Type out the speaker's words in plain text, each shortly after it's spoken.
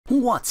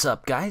What's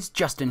up guys,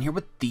 Justin here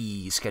with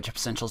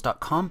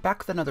TheSketchUpEssentials.com, back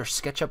with another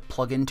SketchUp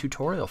plugin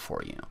tutorial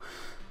for you.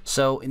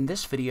 So in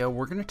this video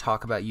we're going to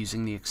talk about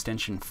using the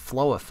extension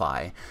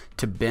Flowify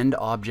to bend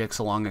objects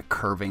along a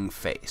curving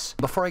face.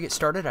 Before I get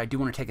started, I do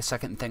want to take a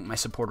second and thank my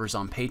supporters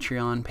on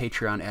Patreon.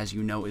 Patreon, as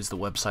you know, is the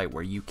website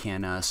where you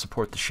can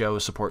support the show,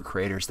 support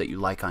creators that you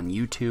like on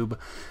YouTube.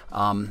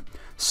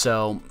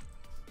 So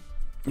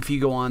if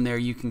you go on there,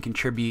 you can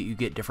contribute, you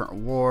get different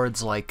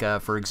rewards, like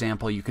for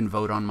example, you can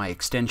vote on my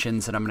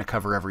extensions that I'm going to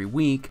cover every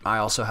week. I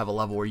also have a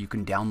level where you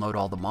can download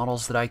all the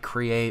models that I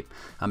create,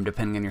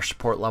 depending on your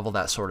support level,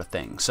 that sort of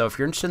thing. So if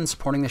you're interested in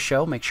supporting the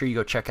show, make sure you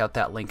go check out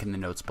that link in the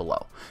notes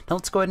below. Now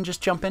let's go ahead and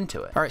just jump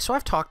into it. Alright, so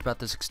I've talked about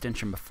this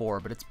extension before,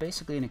 but it's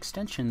basically an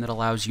extension that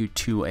allows you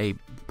to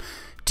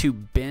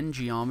bend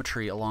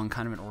geometry along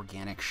kind of an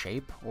organic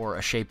shape, or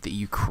a shape that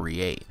you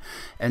create.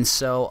 And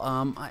so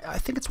I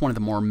think it's one of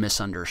the more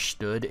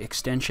misunderstood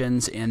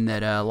extensions, in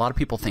that a lot of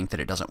people think that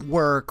it doesn't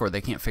work, or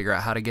they can't figure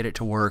out how to get it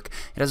to work.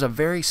 It has a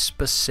very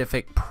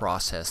specific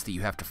process that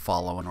you have to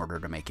follow in order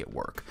to make it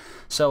work.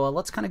 So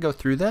let's kind of go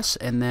through this,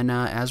 and then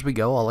as we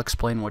go, I'll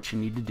explain what you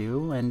need to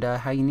do and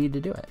how you need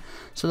to do it.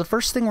 So the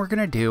first thing we're going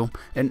to do,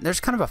 and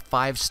there's kind of a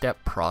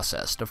 5-step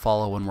process to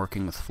follow when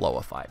working with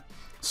Flowify.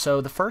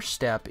 So the first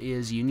step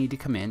is you need to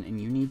come in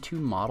and you need to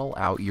model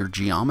out your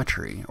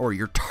geometry, or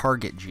your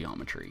target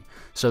geometry.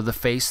 So the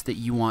face that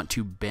you want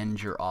to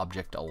bend your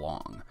object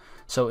along.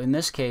 So in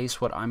this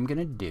case, what I'm going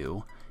to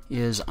do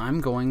is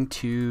I'm going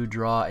to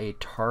draw a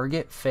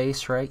target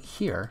face right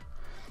here.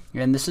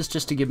 And this is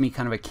just to give me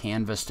kind of a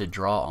canvas to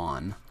draw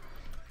on.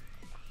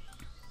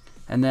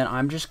 And then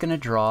I'm just going to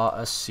draw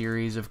a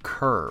series of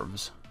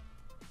curves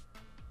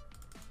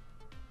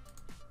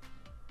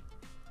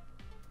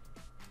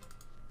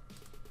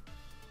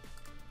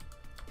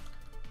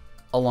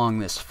along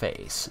this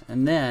face.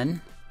 And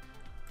then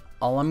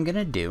all I'm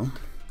gonna do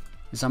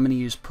is I'm gonna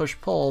use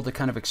push-pull to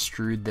kind of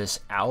extrude this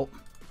out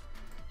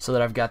so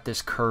that I've got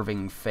this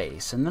curving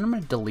face. And then I'm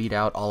going to delete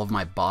out all of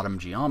my bottom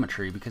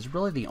geometry, because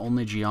really the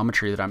only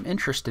geometry that I'm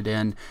interested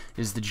in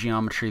is the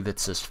geometry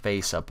that's this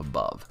face up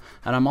above.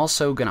 And I'm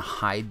also going to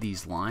hide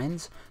these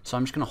lines, so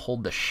I'm just going to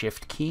hold the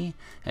Shift key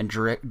and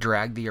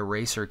drag the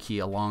eraser key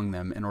along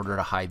them in order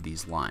to hide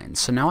these lines.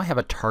 So now I have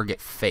a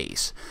target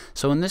face.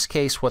 So in this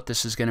case, what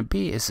this is going to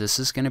be is this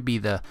is going to be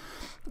the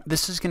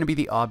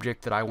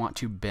object that I want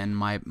to bend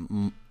my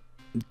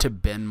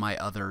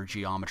other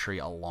geometry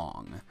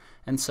along.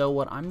 And so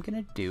what I'm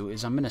going to do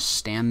is I'm going to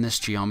stand this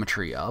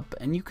geometry up,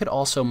 and you could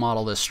also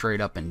model this straight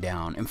up and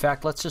down. In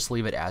fact, let's just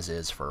leave it as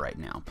is for right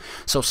now.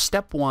 So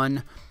step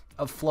 1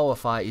 of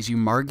Flowify is you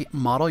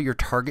model your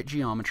target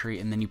geometry,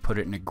 and then you put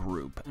it in a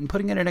group. And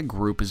putting it in a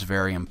group is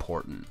very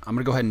important. I'm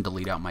going to go ahead and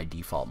delete out my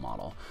default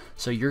model.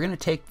 So you're going to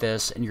take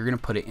this and you're going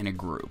to put it in a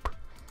group.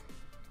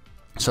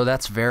 So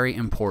that's very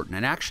important.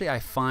 And actually, I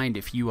find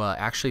if you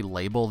actually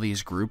label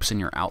these groups in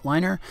your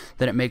outliner,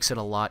 then it makes it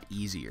a lot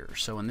easier.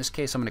 So in this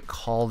case, I'm going to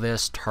call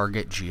this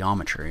target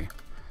geometry.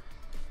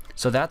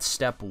 So that's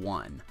step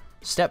 1.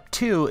 Step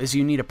 2 is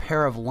you need a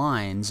pair of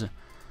lines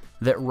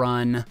that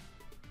run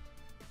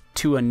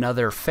to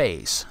another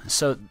face.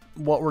 So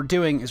what we're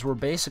doing is we're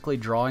basically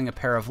drawing a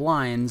pair of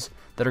lines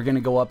that are going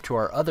to go up to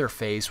our other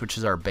face, which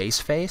is our base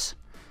face.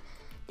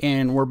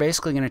 And we're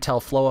basically going to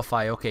tell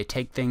Flowify, okay,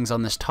 take things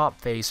on this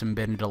top face and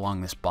bend it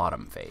along this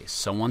bottom face.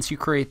 So once you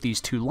create these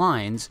 2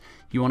 lines,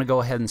 you want to go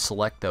ahead and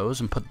select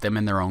those and put them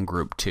in their own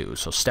group too.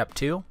 So step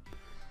 2,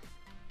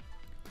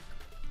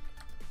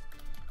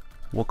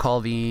 we'll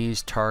call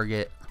these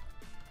target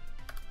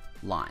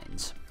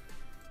lines.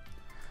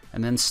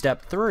 And then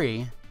step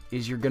 3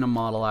 is you're going to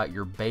model out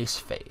your base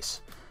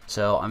face.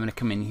 So I'm going to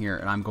come in here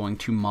and I'm going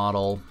to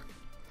model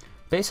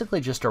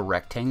basically just a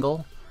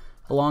rectangle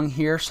along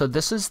here. So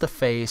this is the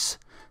face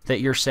that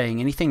you're saying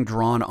anything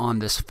drawn on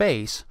this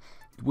face,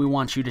 we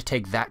want you to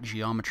take that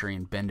geometry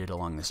and bend it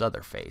along this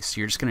other face.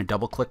 So you're just going to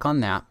double click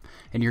on that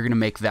and you're going to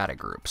make that a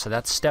group. So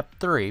that's step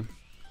 3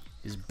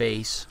 is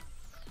base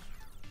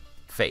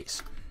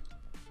face.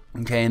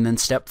 Okay, and then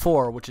step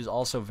 4, which is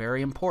also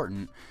very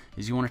important,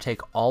 is you want to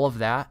take all of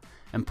that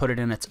and put it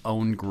in its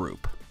own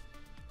group.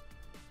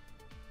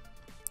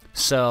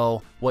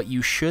 So what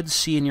you should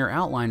see in your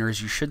outliner is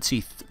you should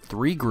see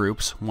 3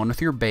 groups, one with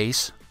your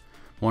base,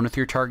 one with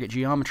your target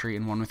geometry,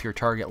 and one with your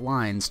target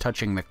lines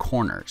touching the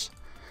corners.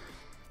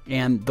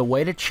 And the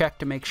way to check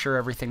to make sure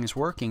everything is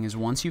working is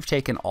once you've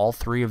taken all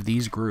 3 of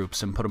these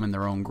groups and put them in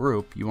their own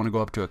group, you want to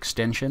go up to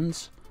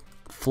Extensions,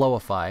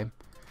 Flowify,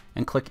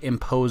 and click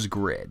Impose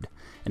Grid.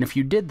 And if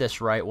you did this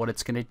right, what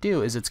it's going to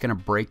do is it's going to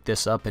break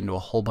this up into a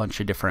whole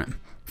bunch of different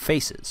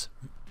faces.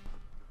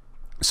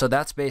 So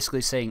that's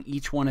basically saying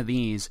each one of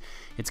these,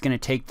 it's going to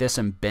take this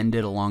and bend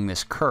it along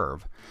this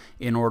curve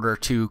in order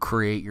to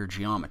create your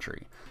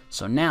geometry.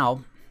 So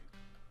now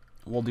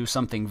we'll do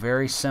something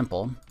very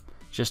simple,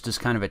 just as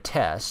kind of a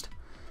test.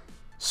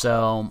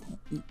 So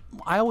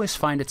I always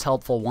find it's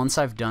helpful once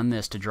I've done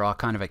this to draw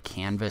kind of a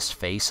canvas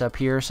face up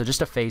here. So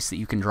just a face that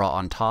you can draw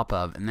on top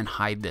of and then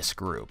hide this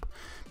group.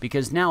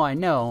 because now I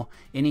know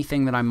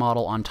anything that I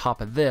model on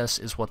top of this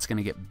is what's going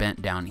to get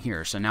bent down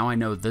here. So now I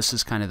know this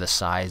is kind of the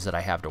size that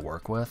I have to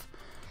work with.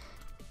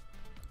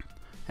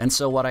 And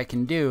so what I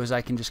can do is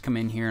I can just come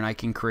in here and I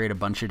can create a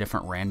bunch of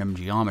different random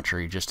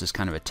geometry just as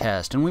kind of a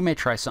test. And we may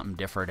try something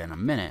different in a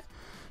minute.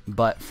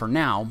 But for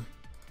now,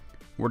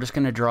 we're just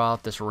going to draw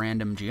out this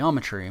random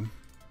geometry.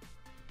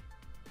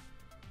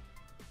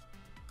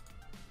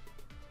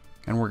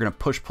 And we're going to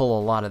push-pull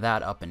a lot of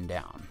that up and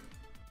down.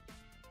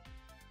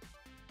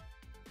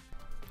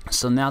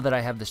 So now that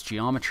I have this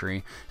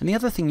geometry, and the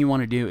other thing you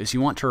want to do is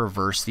you want to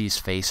reverse these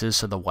faces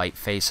so the white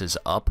face is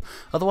up.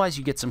 Otherwise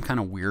you get some kind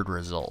of weird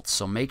results.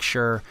 So make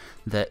sure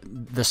that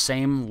the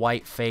same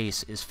white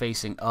face is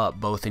facing up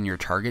both in your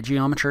target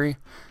geometry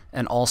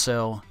and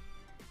also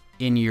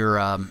in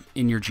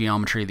your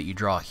geometry that you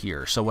draw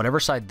here. So whatever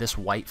side this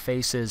white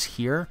face is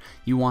here,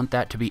 you want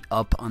that to be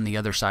up on the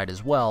other side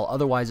as well.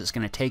 Otherwise it's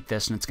going to take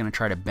this and it's going to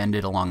try to bend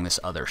it along this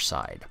other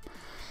side.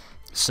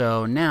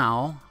 So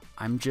now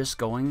I'm just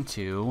going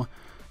to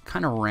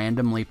kind of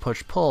randomly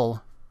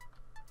push-pull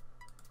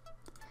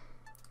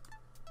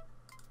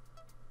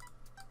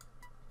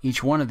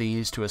each one of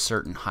these to a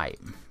certain height.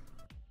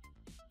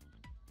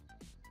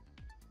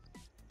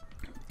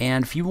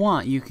 And if you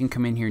want, you can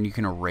come in here and you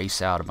can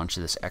erase out a bunch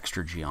of this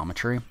extra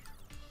geometry.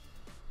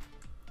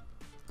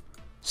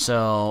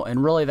 So,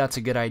 and really that's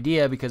a good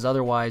idea because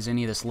otherwise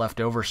any of this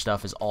leftover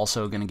stuff is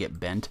also going to get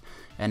bent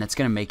and it's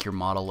going to make your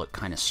model look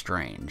kind of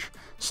strange.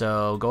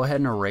 So go ahead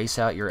and erase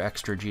out your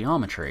extra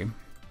geometry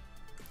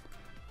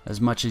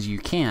as much as you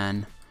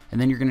can, and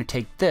then you're going to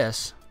take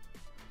this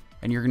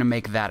and you're going to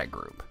make that a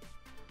group.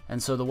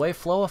 And so the way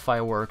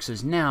Flowify works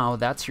is now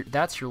that's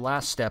your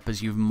last step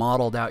as you've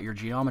modeled out your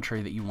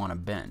geometry that you want to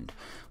bend.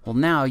 Well,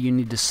 now you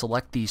need to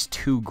select these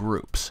two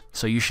groups.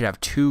 So you should have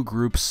two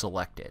groups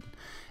selected.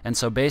 And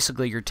so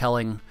basically you're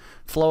telling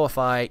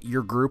Flowify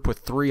your group with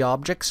 3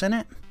 objects in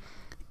it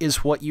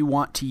is what you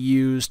want to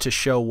use to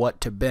show what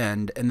to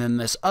bend, and then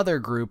this other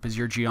group is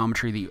your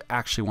geometry that you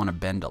actually want to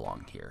bend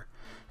along here.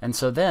 And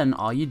so then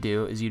all you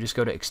do is you just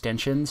go to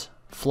Extensions,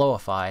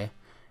 Flowify,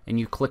 and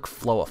you click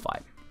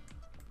Flowify.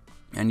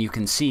 And you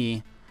can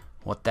see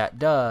what that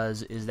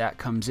does is that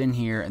comes in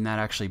here and that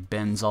actually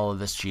bends all of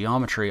this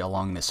geometry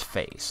along this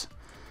face.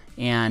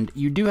 And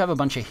you do have a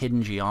bunch of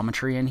hidden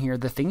geometry in here.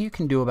 The thing you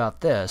can do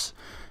about this,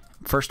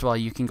 first of all,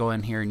 you can go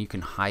in here and you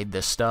can hide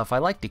this stuff. I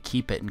like to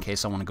keep it in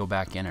case I want to go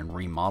back in and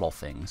remodel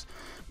things.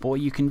 But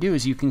what you can do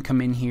is you can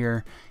come in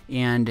here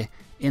and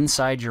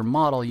inside your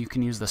model you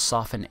can use the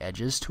Soften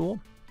Edges tool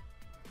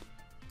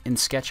in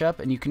SketchUp,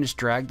 and you can just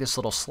drag this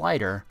little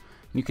slider.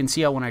 You can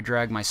see how when I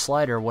drag my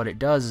slider, what it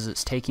does is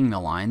it's taking the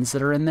lines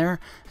that are in there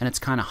and it's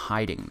kind of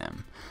hiding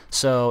them.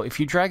 So if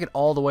you drag it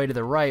all the way to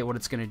the right, what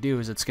it's going to do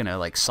is it's going to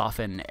like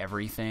soften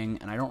everything,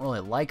 and I don't really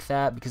like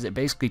that because it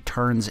basically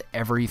turns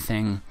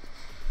everything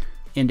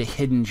into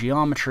hidden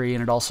geometry,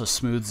 and it also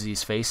smooths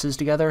these faces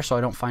together, so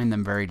I don't find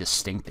them very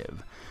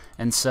distinctive.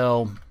 And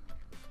so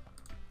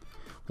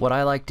what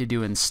I like to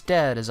do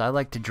instead is I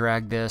like to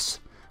drag this,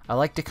 I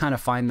like to kind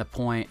of find the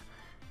point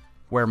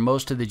where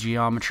most of the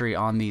geometry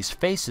on these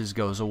faces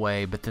goes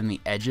away, but then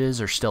the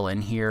edges are still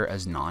in here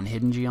as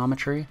non-hidden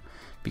geometry,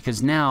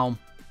 because now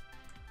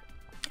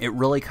it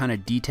really kind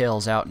of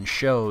details out and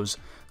shows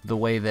the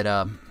way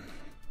that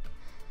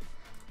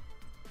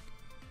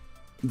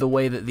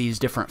these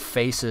different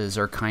faces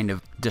are kind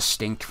of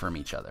distinct from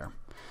each other.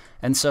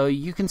 And so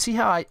you can see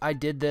how I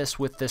did this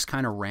with this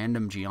kind of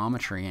random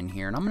geometry in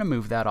here, and I'm going to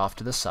move that off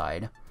to the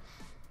side.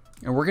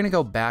 And we're going to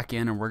go back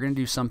in and we're going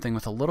to do something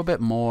with a little bit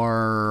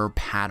more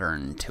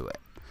pattern to it.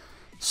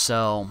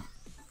 So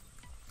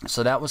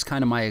that was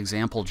kind of my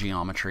example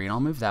geometry, and I'll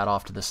move that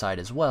off to the side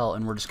as well,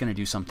 and we're just going to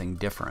do something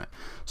different.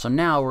 So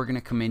now we're going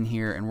to come in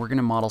here and we're going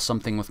to model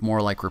something with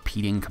more like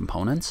repeating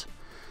components.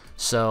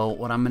 So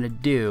what I'm going to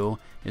do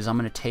is I'm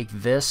going to take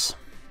this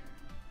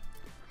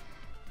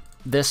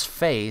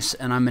face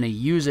and I'm going to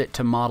use it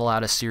to model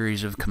out a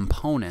series of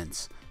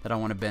components that I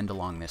want to bend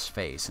along this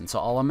face. And so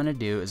all I'm going to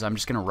do is I'm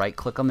just going to right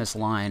click on this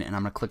line and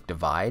I'm going to click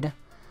divide.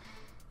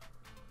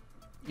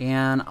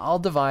 And I'll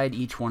divide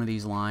each one of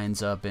these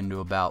lines up into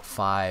about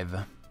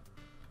 5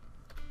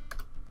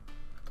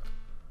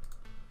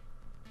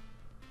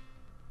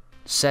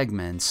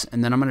 segments,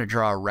 and then I'm going to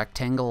draw a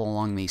rectangle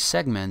along these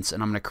segments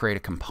and I'm going to create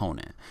a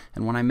component.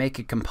 And when I make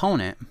a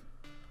component,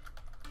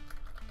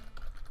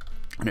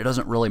 and it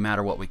doesn't really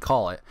matter what we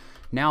call it,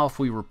 now if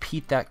we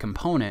repeat that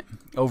component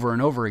over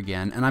and over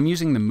again, and I'm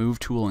using the move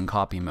tool in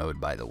copy mode,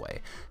 by the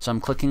way. So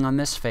I'm clicking on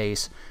this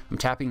face, I'm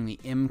tapping the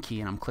M key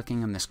and I'm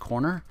clicking on this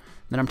corner,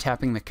 then I'm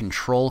tapping the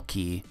control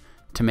key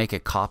to make a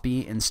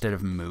copy instead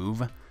of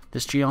move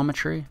this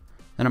geometry.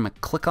 Then I'm going to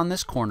click on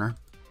this corner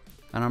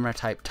and I'm going to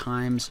type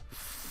times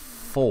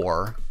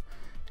 4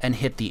 and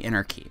hit the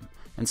enter key.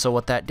 And so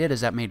what that did is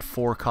that made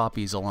 4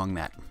 copies along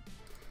that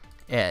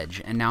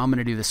edge. And now I'm going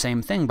to do the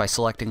same thing by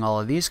selecting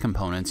all of these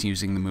components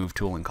using the move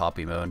tool in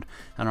copy mode,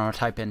 and I'm going to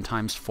type in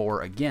times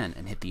 4 again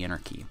and hit the enter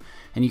key.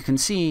 And you can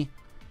see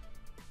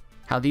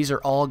how these are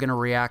all going to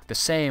react the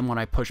same when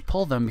I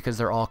push-pull them because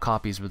they're all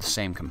copies of the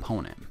same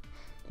component.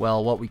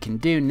 Well, what we can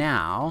do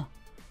now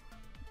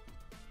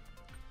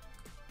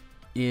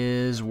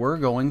is we're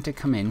going to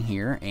come in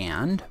here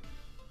and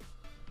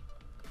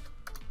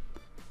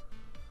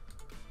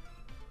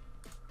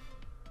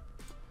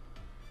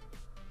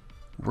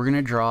we're going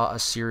to draw a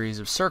series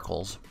of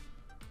circles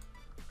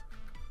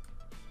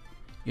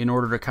in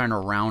order to kind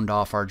of round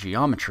off our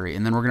geometry,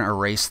 and then we're going to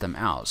erase them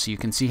out. So you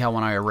can see how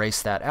when I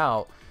erase that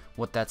out,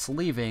 what that's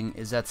leaving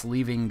is that's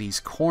leaving these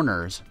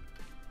corners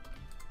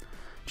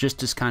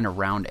just as kind of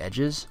round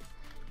edges.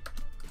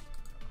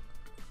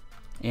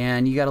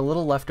 And you got a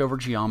little leftover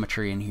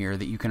geometry in here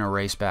that you can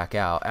erase back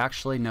out.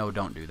 Actually, no,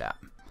 don't do that.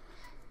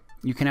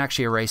 You can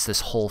actually erase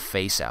this whole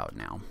face out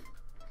now.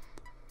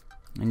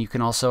 And you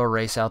can also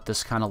erase out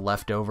this kind of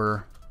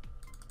leftover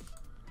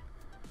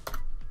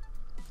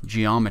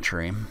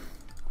geometry.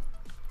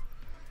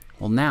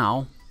 Well,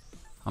 now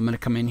I'm going to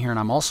come in here and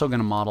I'm also going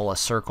to model a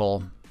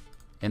circle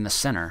in the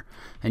center.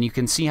 And you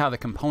can see how the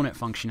component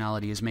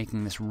functionality is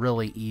making this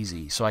really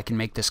easy. So I can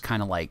make this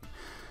kind of like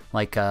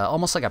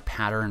almost like a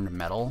patterned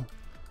metal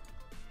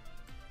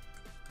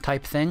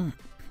type thing.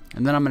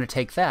 And then I'm going to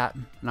take that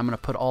and I'm going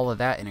to put all of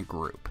that in a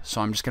group.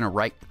 So I'm just going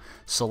to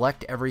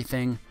select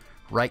everything,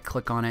 right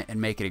click on it and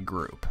make it a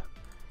group.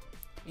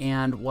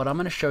 And what I'm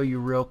going to show you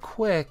real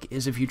quick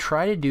is if you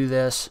try to do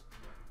this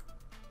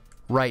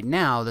right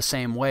now the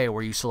same way,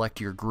 where you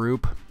select your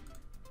group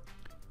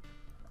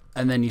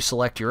and then you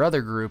select your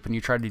other group and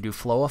you try to do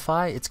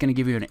Flowify, it's going to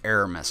give you an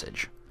error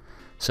message.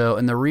 So,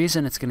 and the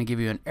reason it's going to give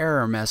you an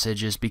error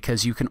message is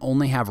because you can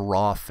only have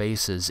raw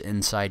faces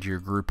inside your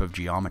group of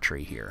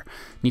geometry here.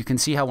 And you can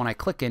see how when I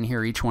click in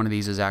here, each one of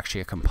these is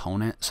actually a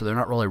component, so they're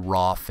not really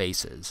raw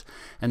faces.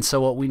 And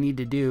so what we need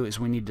to do is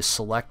we need to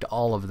select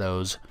all of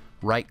those,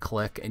 right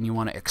click, and you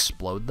want to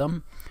explode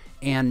them.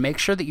 And make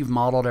sure that you've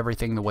modeled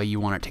everything the way you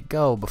want it to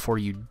go before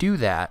you do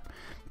that,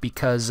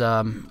 because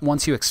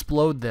once you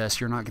explode this,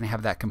 you're not going to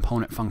have that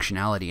component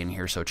functionality in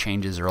here, so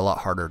changes are a lot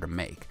harder to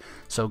make.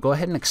 So go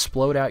ahead and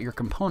explode out your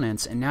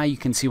components, and now you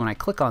can see when I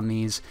click on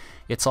these,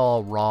 it's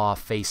all raw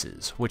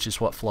faces, which is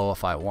what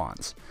Flowify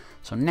wants.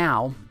 So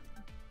now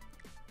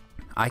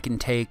I can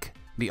take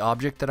the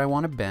object that I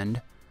want to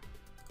bend,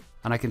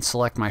 and I can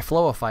select my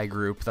Flowify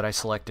group that I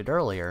selected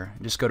earlier,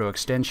 just go to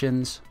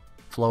Extensions,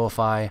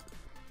 Flowify,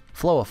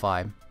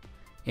 Flowify,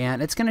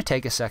 and it's going to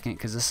take a second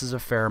because this is a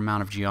fair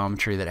amount of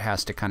geometry that it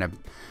has to kind of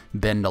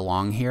bend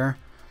along here.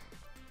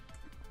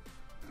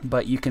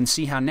 But you can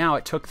see how now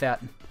it took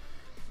that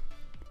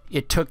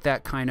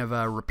kind of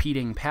a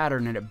repeating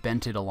pattern and it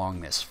bent it along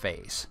this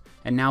face.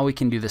 And now we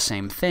can do the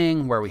same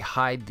thing where we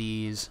hide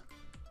these.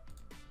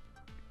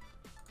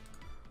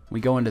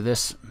 We go into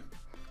this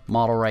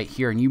model right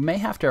here, and you may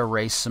have to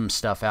erase some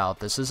stuff out.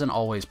 This isn't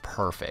always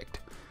perfect.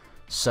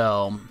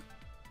 So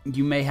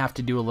you may have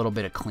to do a little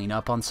bit of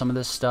cleanup on some of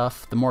this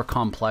stuff. The more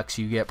complex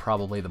you get,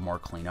 probably the more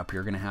cleanup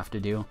you're going to have to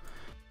do.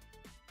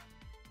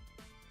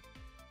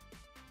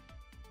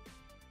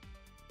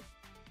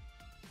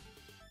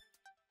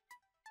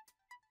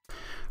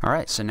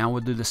 Alright, so now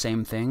we'll do the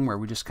same thing where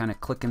we just kind of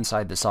click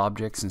inside this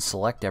objects and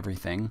select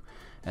everything,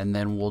 and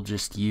then we'll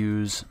just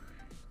use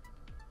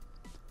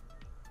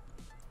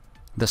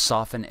the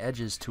Soften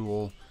Edges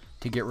tool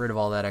to get rid of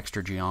all that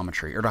extra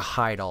geometry, or to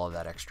hide all of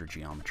that extra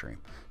geometry.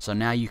 So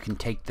now you can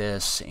take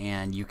this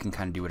and you can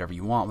kind of do whatever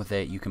you want with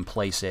it. You can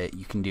place it,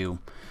 you can do,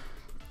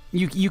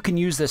 you can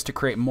use this to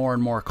create more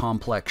and more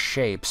complex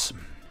shapes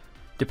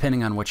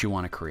depending on what you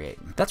want to create.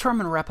 That's where I'm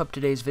going to wrap up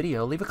today's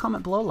video. Leave a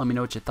comment below. Let me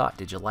know what you thought.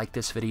 Did you like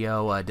this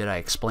video? Did I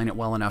explain it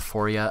well enough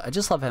for you? I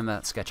just love having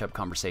that SketchUp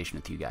conversation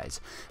with you guys.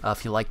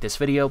 If you like this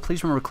video,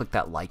 please remember to click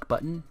that like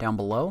button down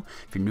below.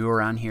 If you're new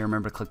around here,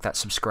 remember to click that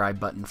subscribe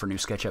button for new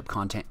SketchUp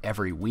content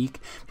every week.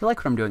 If you like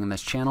what I'm doing on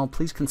this channel,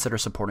 please consider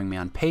supporting me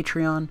on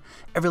Patreon.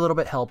 Every little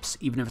bit helps,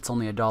 even if it's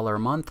only $1 a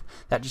month.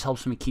 That just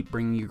helps me keep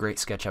bringing you great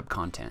SketchUp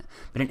content.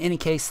 But in any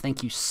case,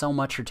 thank you so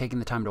much for taking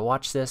the time to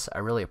watch this. I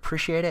really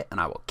appreciate it, and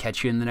I will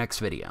catch you in the next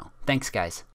video. Thanks, guys.